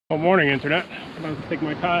Well, morning, Internet. I'm about to take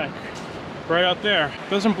my kayak right out there. It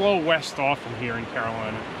doesn't blow west often here in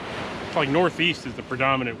Carolina. It's like northeast is the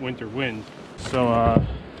predominant winter wind. So,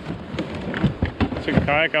 take a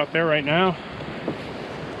kayak out there right now.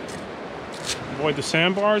 Avoid the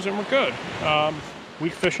sandbars and we're good.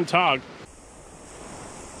 Weak fish and tog.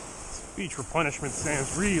 This beach replenishment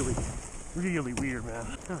stand's really weird, man.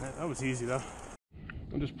 Alright, that was easy though.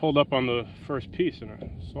 I just pulled up on the first piece and I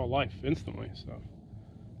saw life instantly, so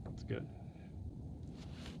that's good.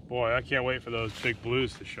 Boy, I can't wait for those big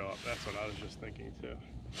blues to show up. That's what I was just thinking too.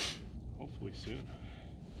 Hopefully soon.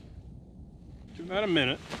 Give that a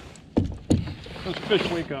minute. Those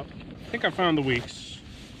fish wake up. I think I found the weeks.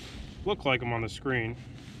 Look like them on the screen,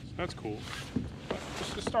 so that's cool. But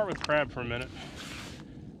just to start with crab for a minute.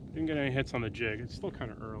 Didn't get any hits on the jig. It's still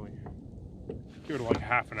kind of early. Give it like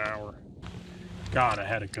half an hour. God, I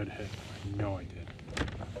had a good hit. I know I did.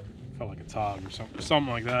 Felt like a tog or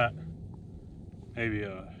something like that. Maybe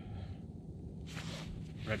a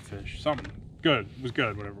redfish, something good. It was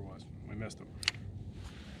good, whatever it was. We missed him.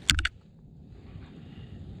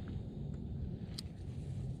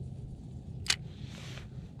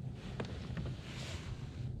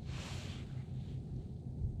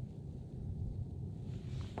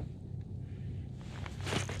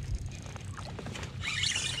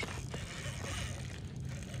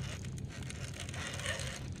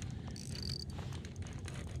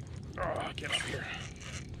 Oh, get up here.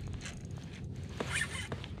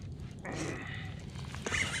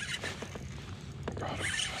 Got him.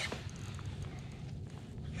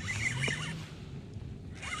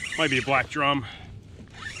 Might be a black drum,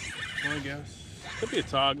 I guess. Could be a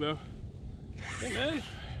tog though. Hey man,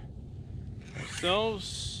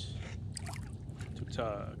 ourselves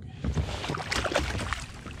TAUTOG.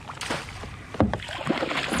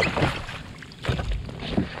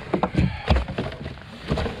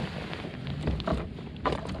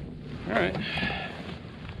 Alright,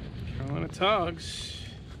 Carolina togs.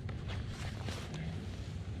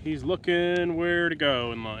 He's looking where to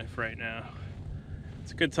go in life right now.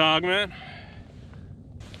 It's a good tog, man.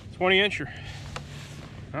 20-incher.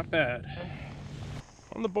 Not bad.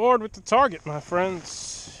 On the board with the target, my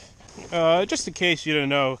friends. Just in case you didn't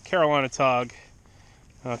know, Carolina tog.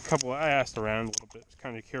 I asked around a little bit. I was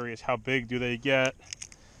kind of curious how big do they get.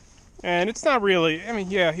 And it's not really, I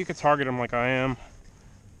mean, yeah, you could target them like I am.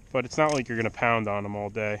 But it's not like you're going to pound on them all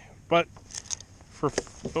day. But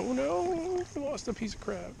oh no, we lost a piece of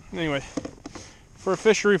crab. Anyway, for a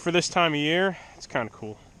fishery for this time of year, it's kind of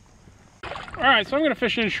cool. All right, so I'm going to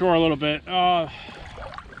fish inshore a little bit. You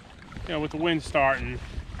know, with the wind starting,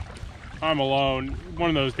 I'm alone. One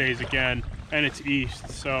of those days again, and it's east,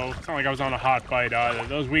 so it's not like I was on a hot bite either.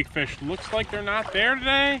 Those weak fish looks like they're not there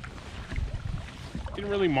today. Didn't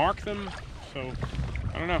really mark them, so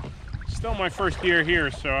I don't know. Still my first year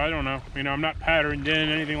here, so I don't know. You know, I'm not patterned in,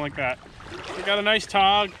 anything like that. We got a nice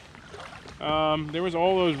tog. There was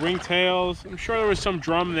all those ringtails. I'm sure there was some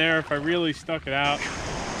drum there if I really stuck it out.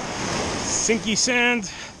 Sinky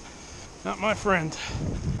sand, not my friend.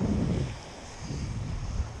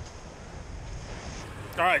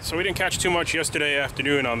 All right, so we didn't catch too much yesterday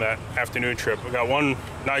afternoon on that afternoon trip. We got one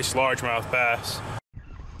nice largemouth bass.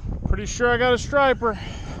 Pretty sure I got a striper.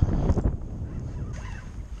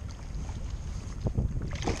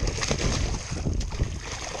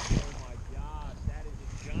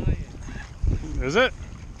 Is it?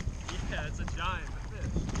 Yeah, it's a giant fish.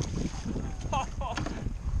 Oh,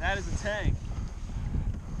 that is a tank.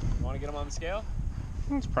 You want to get him on the scale?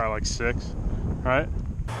 It's probably like 6, right?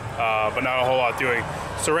 But not a whole lot doing.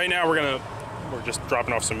 So right now we're just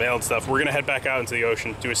dropping off some mail and stuff. We're gonna head back out into the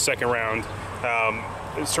ocean, do a second round.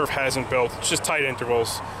 The surf hasn't built, it's just tight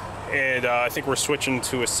intervals. And I think we're switching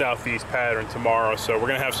to a southeast pattern tomorrow. So we're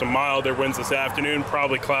gonna have some milder winds this afternoon,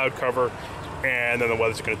 probably cloud cover, and then the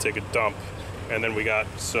weather's gonna take a dump. And then we got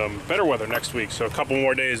some better weather next week. So a couple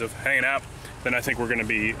more days of hanging out, then I think we're gonna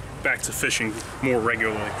be back to fishing more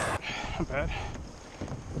regularly. Not bad.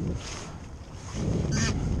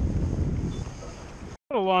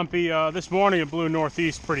 A little lumpy. This morning it blew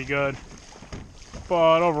northeast pretty good.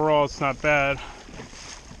 But overall it's not bad.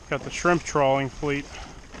 Got the shrimp trawling fleet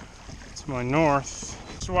to my north.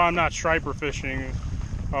 That's why I'm not striper fishing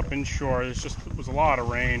up inshore. It was a lot of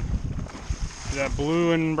rain. That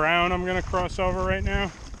blue and brown I'm gonna cross over right now.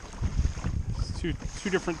 It's two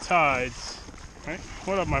different tides. Right?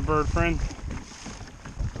 What up, my bird friend?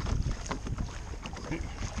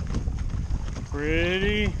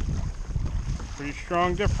 Pretty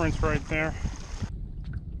strong difference right there.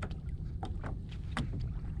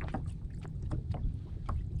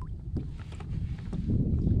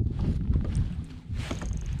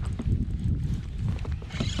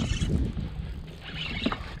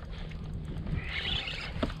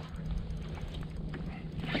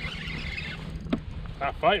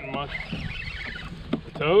 not fighting much.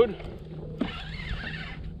 The toad.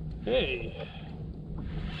 Hey.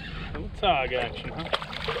 Little tog action, huh?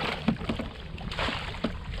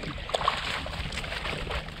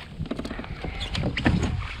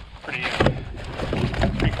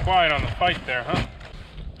 Pretty quiet on the fight there, huh?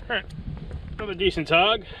 Alright. Another decent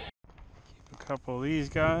tog. Keep a couple of these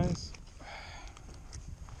guys.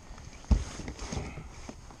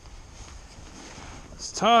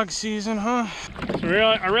 It's tog season, huh? So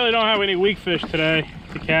I really don't have any weak fish today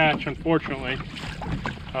to catch, unfortunately.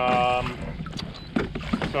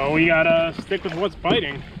 So we gotta stick with what's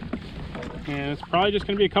biting. And it's probably just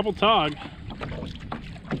gonna be a couple tog.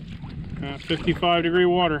 55-degree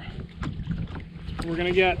water. That's what we're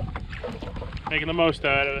gonna get. Making the most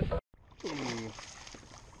out of it. Ooh.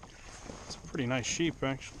 It's a pretty nice sheep,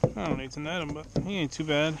 actually. I don't need to net him, but he ain't too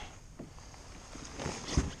bad.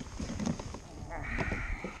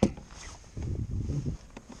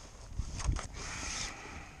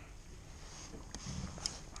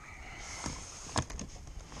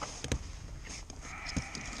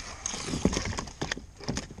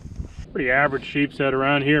 Pretty average sheepshead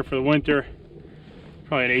around here for the winter.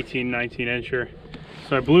 Probably an 18, 19 incher.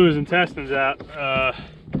 So I blew his intestines out.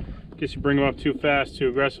 Guess you bring them up too fast, too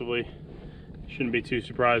aggressively. Shouldn't be too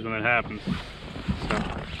surprised when that happens.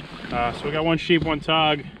 So we got one sheep, one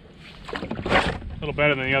tog. A little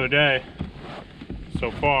better than the other day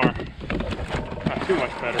so far. Not too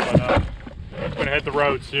much better, but I'm gonna hit the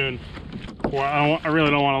road soon. I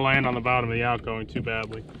really don't want to land on the bottom of the outgoing too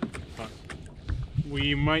badly. But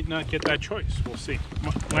we might not get that choice. We'll see.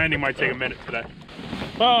 Landing might take a minute today.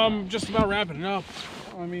 Just about wrapping it up.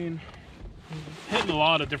 I mean, hitting a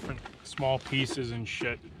lot of different small pieces and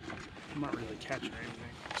shit. I'm not really catching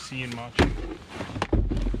anything, seeing much.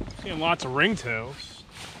 Seeing lots of ringtails.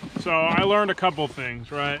 So I learned a couple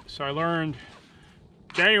things, right? So I learned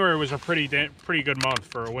January was a pretty good month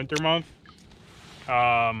for a winter month.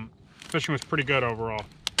 Fishing was pretty good overall.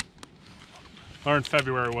 Learned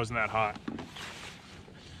February wasn't that hot.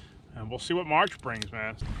 And we'll see what March brings,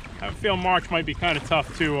 man. I have a feeling March might be kind of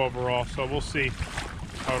tough too overall, so we'll see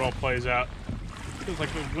how it all plays out. Feels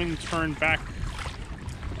like the wind turned back.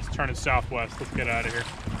 It's turning southwest. Let's get out of here.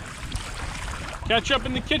 Catch up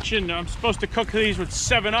in the kitchen. I'm supposed to cook these with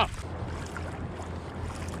 7-Up.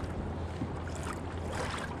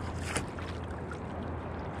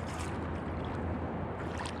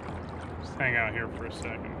 Just hang out here for a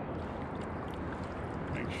second.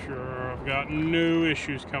 Make sure I've got no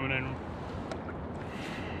issues coming in.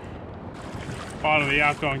 Bottom of the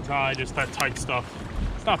outgoing tie, just that tight stuff.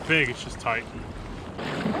 It's not big, it's just tight.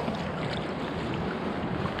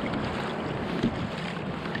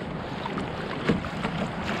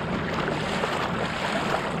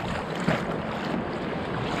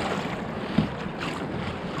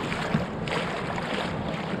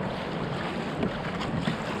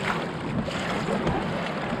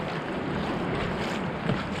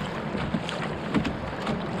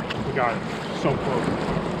 We got it. So close.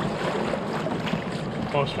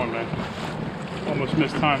 Close one, man. Almost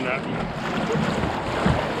mistimed that.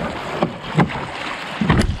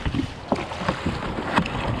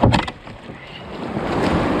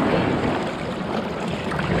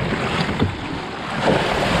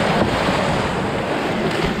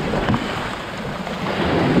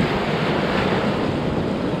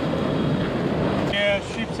 Yeah,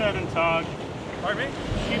 sheepshead and tog. Pardon me?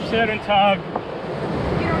 Sheepshead and tog.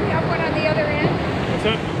 You don't have one on the other end? What's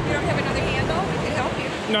that? You don't have another handle? We can help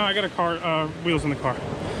you. No, I got a car, wheels in the car.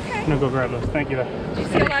 Okay. I'm gonna go grab those. Thank you, though. Do you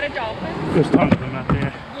see a lot of dolphins? There's tons of them out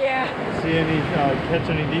there. Yeah. See any, catch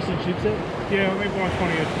any decent sheepshead? Yeah, maybe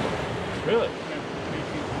 120 inches. Really?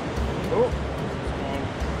 Oh.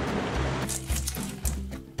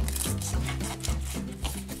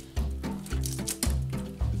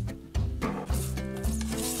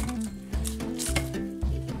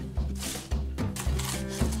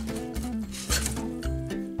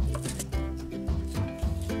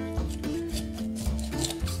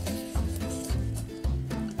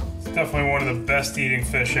 Definitely one of the best eating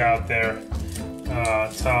fish out there.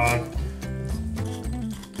 Tog.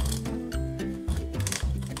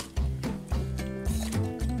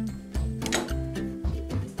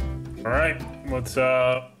 Alright, let's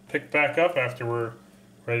pick back up after we're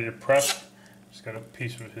ready to prep. Just got a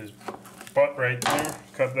piece of his butt right there.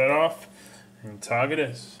 Cut that off, and tog it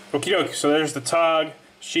is. Okie dokie, so there's the tog,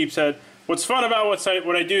 sheepshead. What's fun about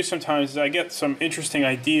what I do sometimes is I get some interesting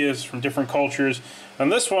ideas from different cultures. And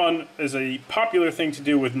this one is a popular thing to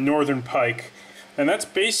do with northern pike. And that's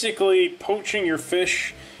basically poaching your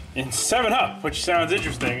fish in 7-Up, which sounds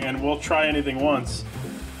interesting, and we'll try anything once.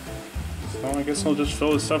 Well, I guess I'll just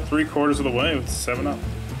fill this up 3/4 of the way with 7-Up.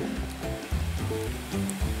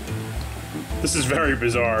 This is very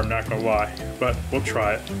bizarre, I'm not gonna lie, but we'll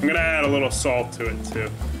try it. I'm gonna add a little salt to it too.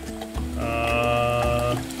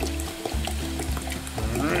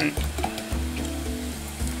 Alright.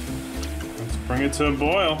 Let's bring it to a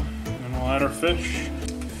boil, and we'll add our fish.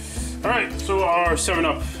 Alright, so our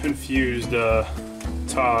 7-Up infused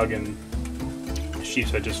TAUTOG and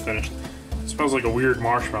Sheepshead just finished. It smells like a weird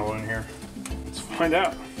marshmallow in here. Let's find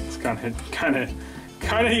out. It's kind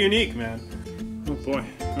of unique, man. Oh boy,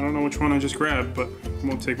 I don't know which one I just grabbed, but it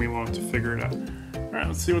won't take me long to figure it out. Alright,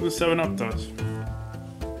 let's see what the 7-Up does.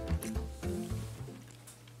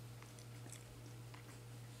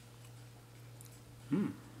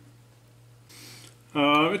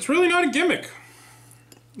 It's really not a gimmick.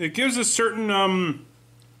 It gives a certain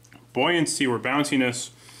buoyancy or bounciness.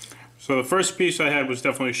 So the first piece I had was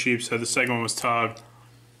definitely Sheepshead, the second one was TAUTOG.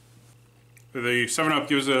 The 7-Up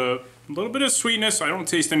gives a little bit of sweetness. I don't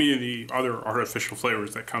taste any of the other artificial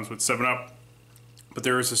flavors that comes with 7-Up, but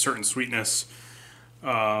there is a certain sweetness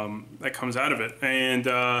that comes out of it. And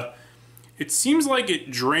it seems like it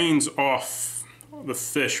drains off the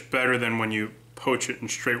fish better than when you poach it in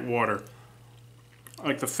straight water.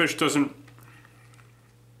 Like the fish doesn't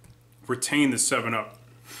retain the 7-Up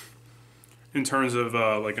in terms of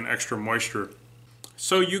like an extra moisture.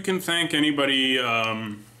 So you can thank anybody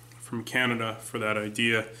from Canada for that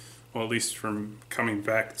idea, well, at least from coming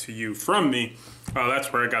back to you from me.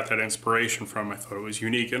 That's where I got that inspiration from. I thought it was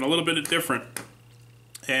unique and a little bit different.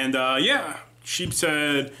 And yeah,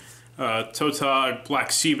 Sheepshead, TAUTOG,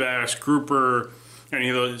 black sea bass, grouper, any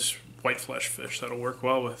of those white flesh fish that'll work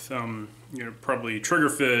well with, you know, probably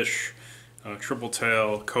triggerfish, triple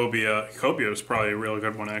tail, cobia. Cobia is probably a really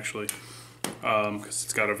good one actually, because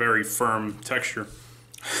it's got a very firm texture.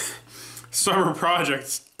 Summer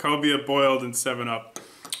projects, cobia boiled in 7-Up,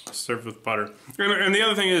 served with butter. And the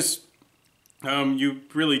other thing is, you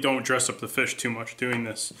really don't dress up the fish too much doing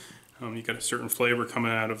this. You get a certain flavor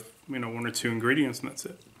coming out of, you know, 1 or 2 ingredients, and that's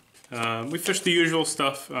it. We fished the usual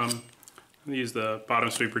stuff. I used the bottom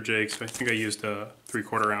sweeper jigs. I think I used a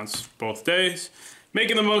 3/4 ounce both days.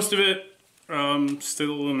 Making the most of it.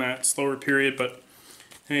 Still in that slower period, but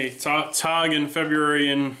hey, TAUTOG in February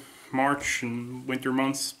and March and winter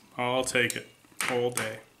months, I'll take it all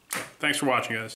day. Thanks for watching, guys.